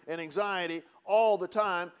worry and anxiety all the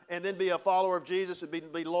time and then be a follower of Jesus and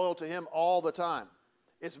be loyal to Him all the time.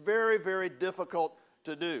 It's very, very difficult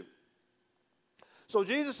to do. So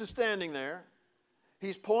Jesus is standing there.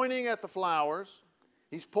 He's pointing at the flowers.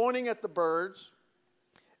 He's pointing at the birds.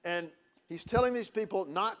 And He's telling these people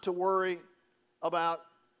not to worry about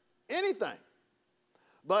anything.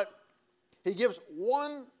 But He gives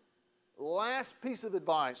one last piece of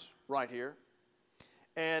advice right here,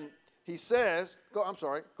 and he says, go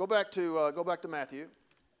back to Matthew.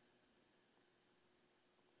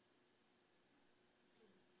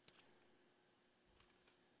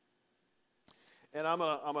 And I'm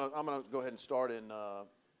gonna go ahead and start in.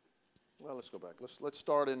 Let's go back. Let's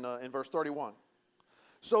start in verse 31.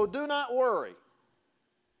 So do not worry.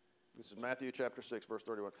 This is Matthew chapter 6, verse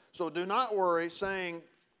 31. So do not worry, saying,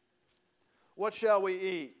 what shall we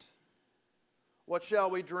eat? What shall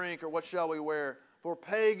we drink? Or what shall we wear? For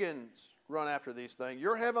pagans run after these things.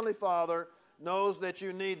 Your heavenly Father knows that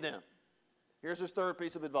you need them. Here's his third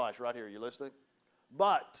piece of advice right here. You listening?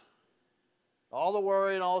 But, all the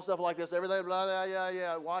worry and all the stuff like this, everything, blah, blah,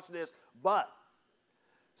 yeah, watch this. But,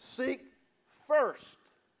 seek first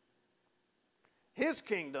his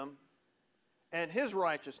kingdom and his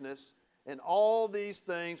righteousness, and all these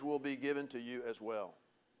things will be given to you as well.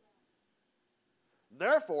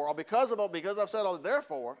 Therefore, or because I've said all,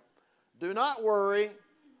 therefore, do not worry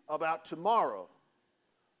about tomorrow,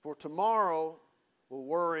 for tomorrow will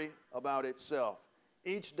worry about itself.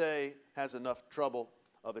 Each day has enough trouble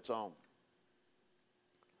of its own.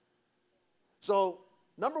 So,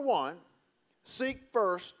 number one, seek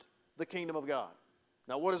first the kingdom of God.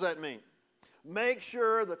 Now, what does that mean? Make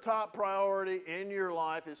sure the top priority in your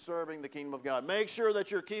life is serving the kingdom of God. Make sure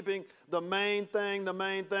that you're keeping the main thing,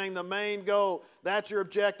 the main goal. That's your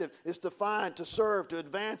objective, is to find, to serve, to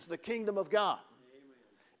advance the kingdom of God.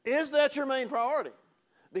 Amen. Is that your main priority?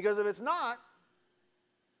 Because if it's not,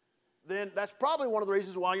 then that's probably one of the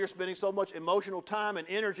reasons why you're spending so much emotional time and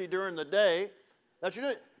energy during the day that you're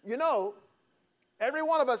doing. You know, every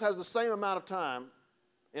one of us has the same amount of time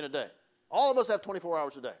in a day. All of us have 24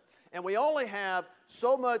 hours a day. And we only have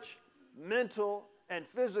so much mental and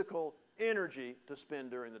physical energy to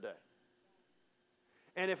spend during the day.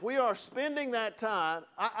 And if we are spending that time,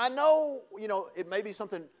 I know, you know, it may be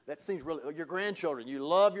something that seems really, your grandchildren, you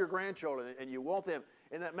love your grandchildren and you want them,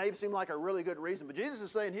 and that may seem like a really good reason. But Jesus is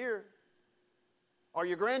saying here, are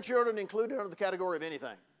your grandchildren included under the category of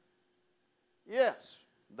anything? Yes,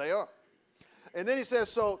 they are. And then he says,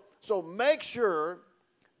 so make sure,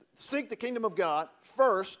 seek the kingdom of God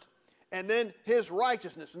first, and then his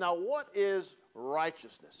righteousness. Now, what is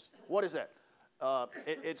righteousness? What is that?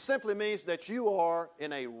 It simply means that you are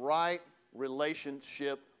in a right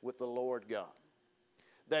relationship with the Lord God.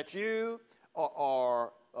 That you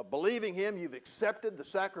are believing him. You've accepted the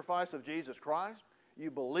sacrifice of Jesus Christ.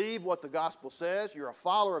 You believe what the gospel says. You're a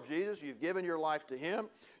follower of Jesus. You've given your life to him.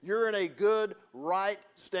 You're in a good, right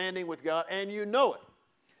standing with God, and you know it.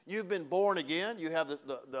 You've been born again. You have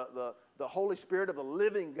the Holy Spirit of the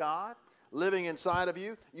living God living inside of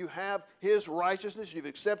you. You have his righteousness. You've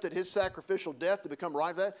accepted his sacrificial death to become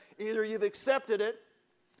right with that. Either you've accepted it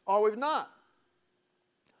or we've not.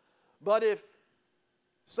 But if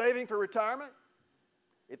saving for retirement,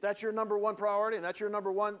 if that's your number one priority and that's your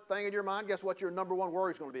number one thing in your mind, guess what your number one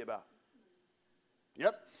worry is going to be about?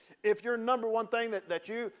 Yep. If your number one thing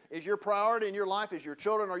that is your priority in your life is your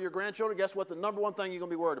children or your grandchildren, guess what the number one thing you're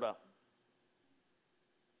going to be worried about?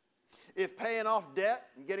 If paying off debt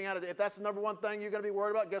and getting out of debt, if that's the number one thing you're going to be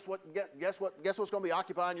worried about, guess what's going to be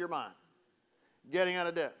occupying your mind? Getting out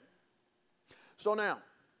of debt. So now,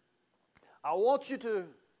 I want you to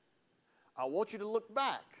look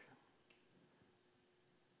back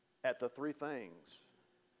at the three things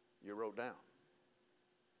you wrote down.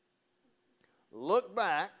 Look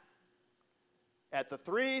back at the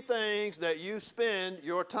three things that you spend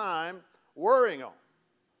your time worrying on.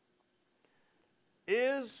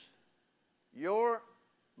 Is your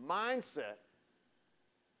mindset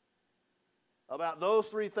about those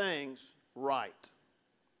three things right?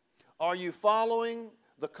 Are you following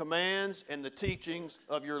the commands and the teachings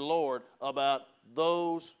of your Lord about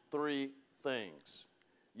those three things?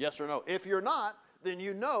 Yes or no? If you're not, then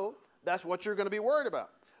you know that's what you're going to be worried about.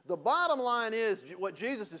 The bottom line is, what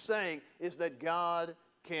Jesus is saying is that God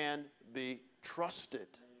can be trusted.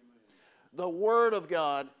 Amen. The Word of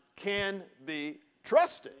God can be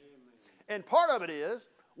trusted. Amen. And part of it is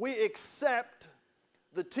we accept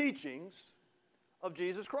the teachings of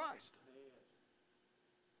Jesus Christ,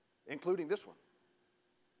 including this one.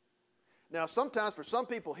 Now, sometimes for some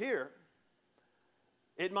people here,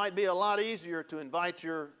 it might be a lot easier to invite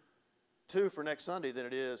your two for next Sunday than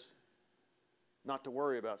it is not to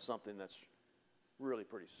worry about something that's really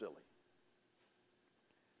pretty silly.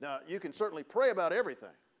 Now, you can certainly pray about everything,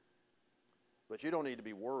 but you don't need to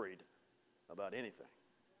be worried about anything.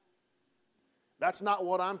 That's not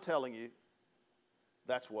what I'm telling you.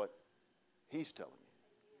 That's what he's telling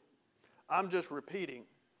you. I'm just repeating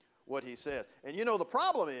what he says. And you know, the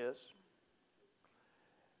problem is,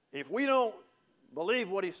 if we don't believe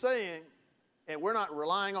what he's saying and we're not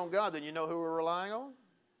relying on God, then you know who we're relying on?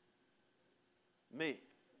 Me.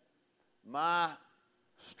 My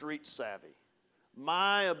street savvy.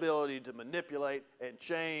 My ability to manipulate and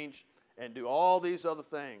change and do all these other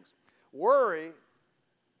things. Worry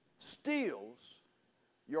steals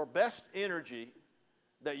your best energy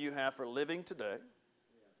that you have for living today.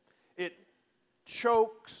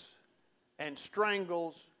 chokes and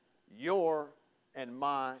strangles your and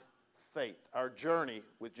my faith, our journey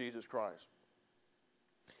with Jesus Christ.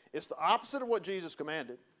 It's the opposite of what Jesus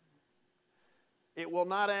commanded. It will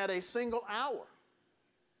not add a single hour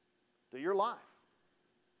to your life.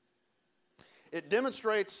 It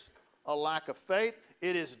demonstrates a lack of faith.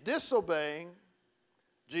 It is disobeying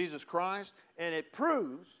Jesus Christ, and it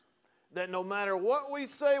proves that no matter what we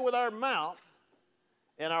say with our mouth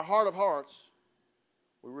and our heart of hearts,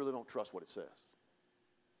 we really don't trust what it says.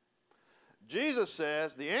 Jesus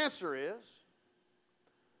says the answer is,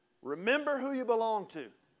 remember who you belong to,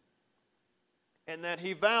 and that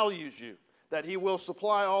He values you, that He will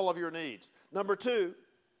supply all of your needs. Number two,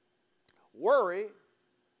 worry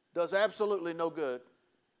does absolutely no good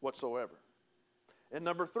whatsoever. And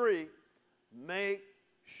number three, make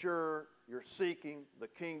sure you're seeking the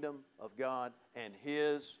kingdom of God and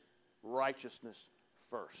His righteousness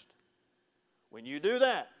first. When you do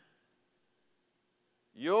that,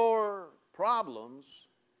 your problems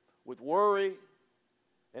with worry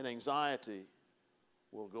and anxiety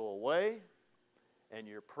will go away, and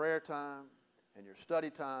your prayer time and your study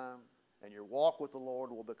time and your walk with the Lord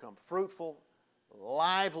will become fruitful,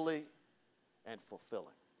 lively, and fulfilling.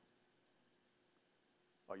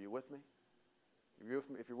 Are you with me?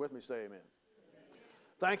 If you're with me, say amen.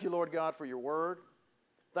 Thank you, Lord God, for your word.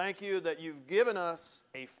 Thank you that you've given us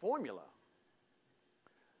a formula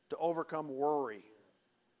to overcome worry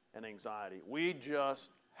and anxiety. We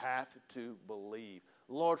just have to believe.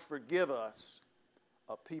 Lord, forgive us,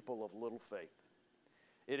 a people of little faith.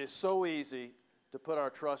 It is so easy to put our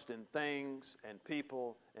trust in things and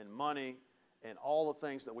people and money and all the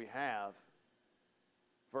things that we have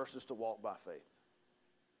versus to walk by faith,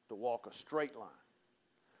 to walk a straight line.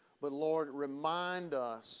 But Lord, remind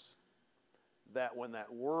us that when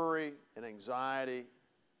that worry and anxiety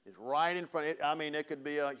is right in front, it could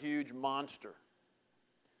be a huge monster,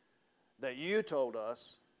 that you told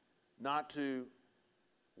us not to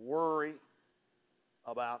worry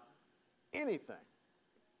about anything,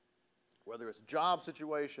 whether it's job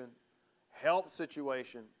situation, health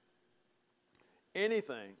situation,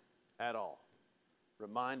 anything at all.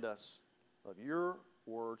 Remind us of your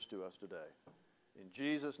words to us today. In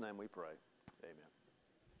Jesus' name we pray. Amen.